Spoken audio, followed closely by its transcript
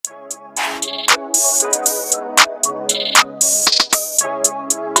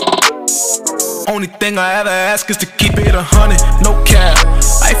Only thing I ever ask is to keep it 100, no cap.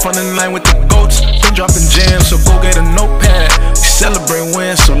 Life on the line with the goats, been dropping jams, so go get a notepad. We celebrate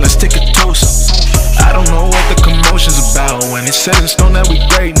wins, so let's take a toast. I don't know what the commotion's about when it's set in stone that we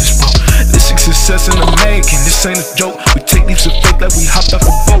greatness, bro. This is success in the making, this ain't a joke. We take leaps of faith like we hopped off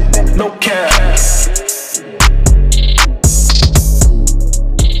a boat, no cap.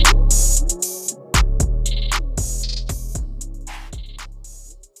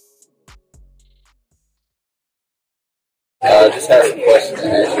 I just had some questions to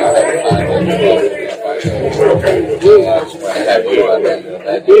ask you. I haven't found it. I just want to have you on that,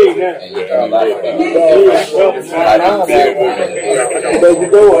 and you know a lot of things. How do you feel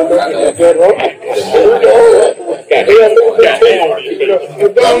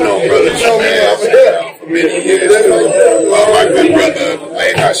I've known Brother Shamaz for many years. My good brother,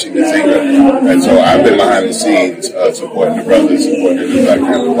 Lane Hashim Nazinga. And so I've been behind the scenes supporting the brothers, supporting the Black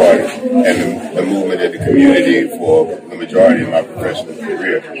Panther Party, and the movement in the community for the majority of my professional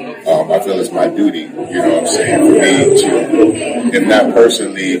career. I feel it's my duty, you know what I'm saying, for me to, if not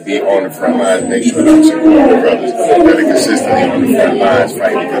personally, be on the front lines, make sure that I'm supporting the brothers that are consistently on the front lines,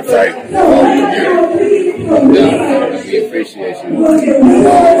 fighting the good fight for the community. We appreciate you.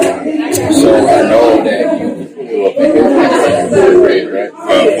 So I know that you grew up in Houston, right?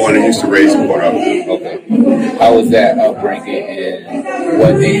 Born in Houston, raised in Port Arthur. Okay. How was that upbringing, and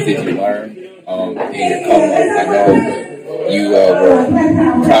what things did you learn in your come up? I know you were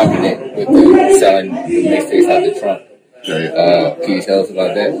prominent with the selling the mixtapes out the trunk. Can you tell us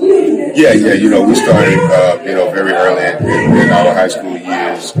about that? Yeah, you know, we started, very early in our high school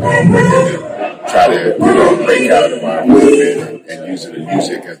years, working to try to, break out of our movement and using the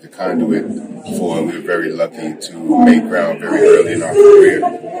music as the conduit for, and we were very lucky to make ground very early in our career.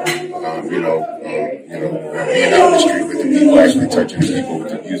 Being out in the street with the people, actually touching people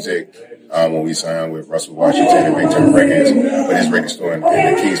with the music. When we signed with Russell Washington and Big Time Records, with his record store in the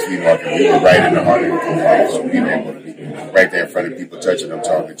Kings Flea Market, we were right in the heart of the community, so we were able to be right there in front of people, touching them,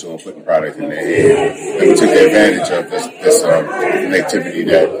 talking to them, putting product in their hand. And we took advantage of this connectivity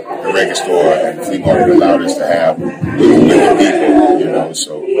that the record store and the flea market allowed us to have with the people,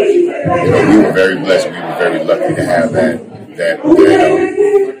 so, we were very blessed. We were very lucky to have that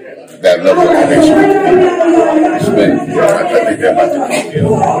level of connection with the people. I think that about the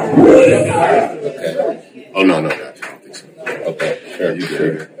Okay. Oh, no, I don't think so. Okay, sure, you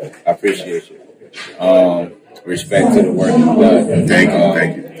did. I appreciate you. Respect to the work you've done. Thank you.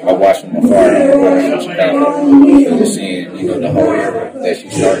 I watched from afar from Chicago, so seeing, the whole era that she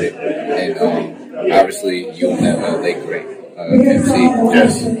started, and obviously you and that late great MC.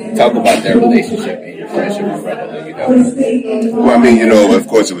 Yes. Talk about their relationship and your friendship with brother. Well, I mean, of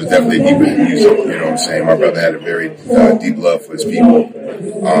course, it was definitely deeper than music. You know what I'm saying? My brother had a very deep love for his people,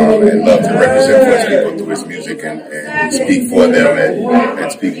 and loved to represent for his people through his music and speak for them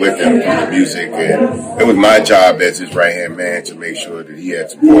and speak with them through the music. And it was my job as his right-hand man to make sure that he had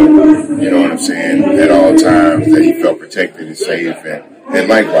support, you know what I'm saying, at all times, that he felt protected and safe. And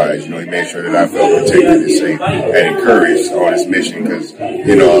likewise, he made sure that I felt protected and safe and encouraged on his mission, because,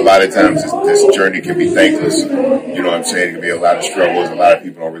 a lot of times this journey can be thankless. You know what I'm saying? It can be a lot of struggles. A lot of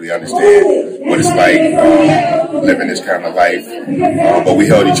people don't really understand what it's like living this kind of life. But we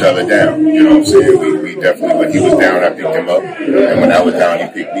held each other down. You know what I'm saying? We definitely, when he was down, I picked him up. And when I was down, he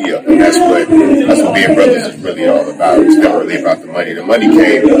picked me up. And that's what being brothers is really all about. It's never really about the money. The money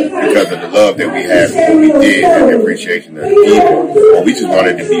came because of the love that we had for what we did and the appreciation of the people. But we just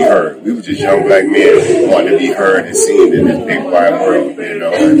wanted to be heard. We were just young black men wanting to be heard and seen in this big wide world,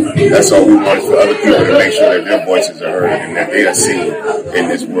 And that's all we wanted, for other people to make sure that their voices are heard and that they are seen in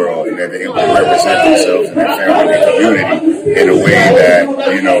this world and that they're able to represent themselves and their family and community in a way that,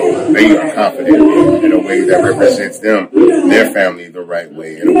 they are confident in a way that represents them, their family, the right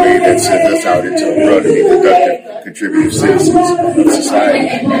way, in a way that sends us out into the world to be productive, contributive citizens of society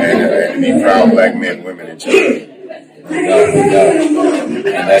and to be proud black men, women, and children.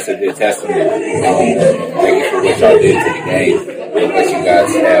 And that's a good testament. Thank you for what y'all did to the game and what you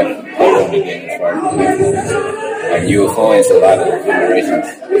guys have put on the game as far as and you influence a lot of generations.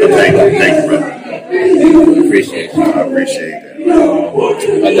 Thank you, brother. We appreciate you. I appreciate that.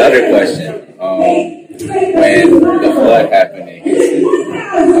 Another question. When the flood happened in Houston,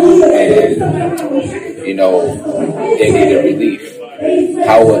 and they needed relief,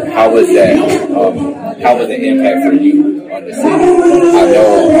 how was that? How was the impact for you on the city? I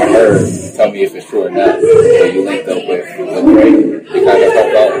heard, tell me if it's true or not, but you linked up with Lecrae to kind of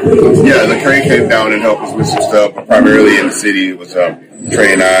help out. Yeah, Lecrae came down and helped us with some stuff, but primarily in the city it was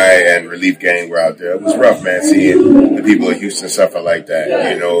Trey and I and Relief Gang were out there. It was rough, man, seeing the people of Houston suffer like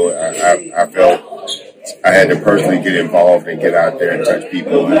that. You know, I felt I had to personally get involved and get out there and touch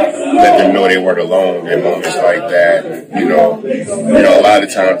people and let them know they weren't alone in moments like that. You know, a lot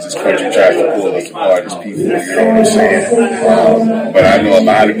of times this country tries to pull us apart as people, you know what I'm saying? But I know a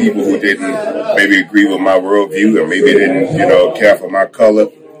lot of people who didn't maybe agree with my worldview or maybe didn't, you know, care for my color.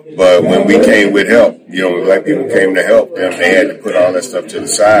 But when we came with help, you know, when black people came to help them, they had to put all that stuff to the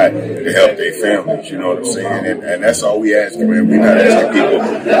side to help their families, you know what I'm saying? And that's all we ask, man. We're not asking people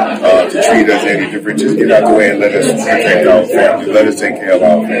to treat us any different. Just get out the way and let us protect our family. Let us take care of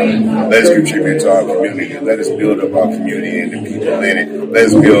our family. Let us contribute to our community. Let us build up our community and the people in it. Let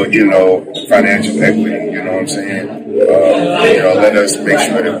us build, you know, financial equity, you know what I'm saying? You know, let us make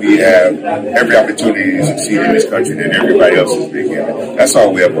sure that we have every opportunity to succeed in this country that everybody else has been given. That's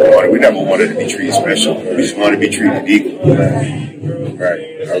all we ever wanted. We never wanted to be treated special. We just wanted to be treated equal. Right.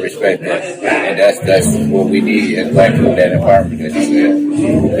 I respect that. And that's what we need as black people, that empowerment that you said.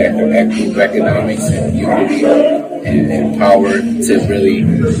 Equitable economics and unity and power to really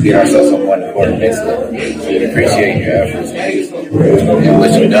get ourselves on one important list. So we appreciate your efforts and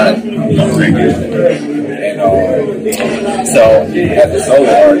what you've done. Thank you. And so, as a solo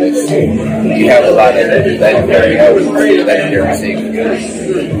artist, you have a lot of legendary albums, legendary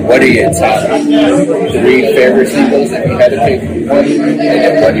singles. What are your top 3 favorite singles if you had to pick one? And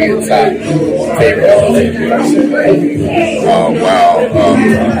then what are your top favorite albums? Oh, wow.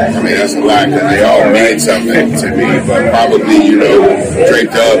 I mean, that's a lot because they all mean something to me. But probably, you know,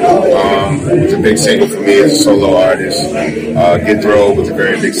 Draped Up was a big single for me as a solo artist. Get Throw was a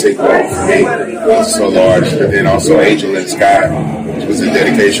very big single for me as a solo artist. But then also Angel in the Sky, which was a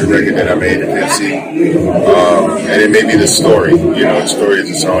dedication record that I made to Pepsi. And it made me The Story. You know, The Story is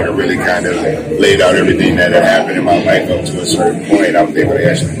a song that really kind of laid out everything that had happened in my life up to a certain point. I was able to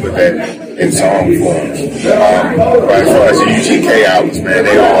actually put that in song form. But as far as the UGK albums, man,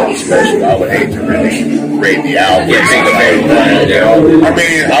 they all were special. I would hate to really rate the album. I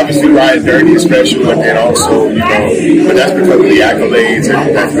mean, obviously Ride Dirty is special, but then also, you know, but that's because of the accolades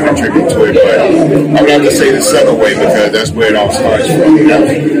and that's been a tribute to it. But I would have to say The Southern Way because that's where it all starts from. You know,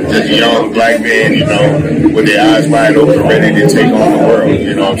 just a young black man, you know, with their eyes wide open, ready to take on the world.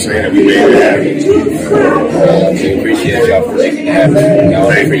 You know what I'm saying? And we made it happen. We appreciate y'all for making it happen.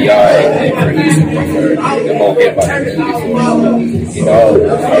 Y'all for y'all and for Houston for the whole hip hop community. You know,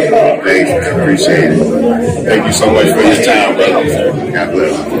 thanks, man. Appreciate it. Thank you so much for your time, brother. God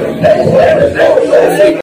bless.